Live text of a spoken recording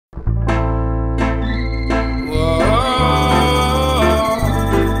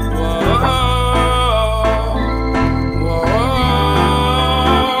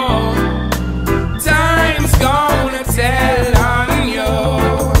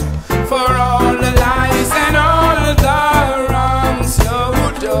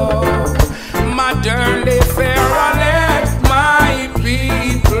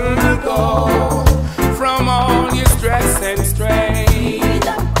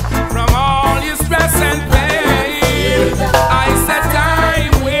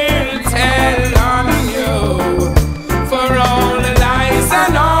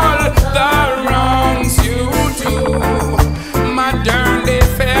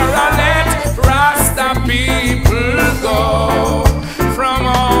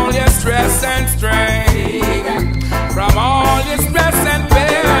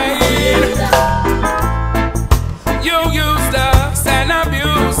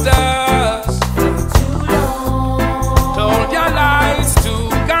us. Told your lies to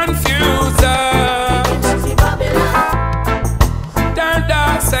confuse us. Turned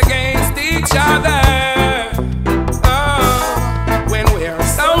us against each other. Oh, when we're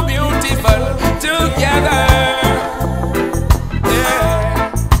so beautiful together.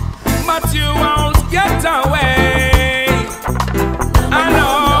 Yeah, but you won't get away. I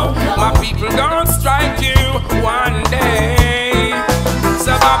know my people gonna strike you one day.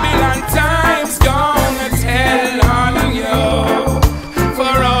 So Babylon time's gonna tell on you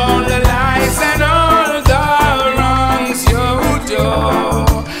for all the lies and all the wrongs you do.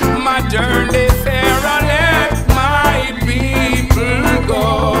 My dirty Pharaoh, let my people go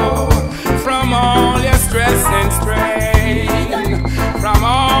from all your stress and strain, from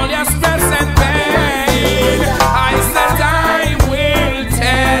all your stress and pain. I said I will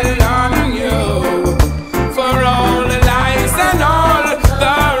tell on you for all the lies and all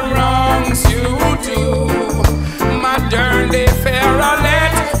the wrongs you do. My dirty Pharaoh,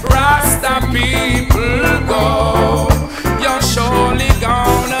 let Rasta people go. You're surely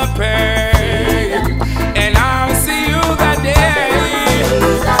gonna pay, and I'll see you that day.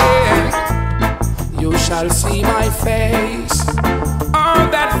 Yeah. You shall see my face on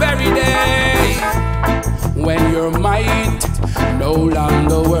that very day, when your might no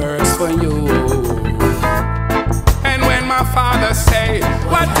longer works for you. And when my father say,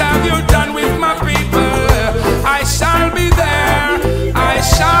 what have you done with my people? I shall be there, I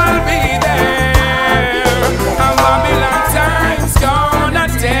shall be there. And Babylon time's gonna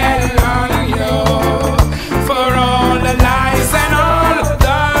tell on you for all the lies and all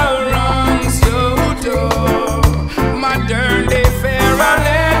the wrongs you do. My dirty Pharaoh,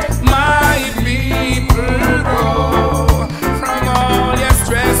 let my people go from all your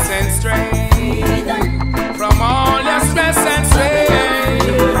stress and strain, from all your stress and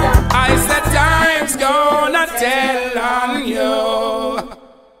strain. I said time's gonna tell on you.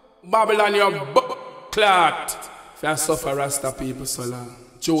 Babylon, your clot. If you suffer Rasta people so long.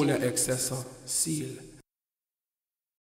 Junior excessor, seal.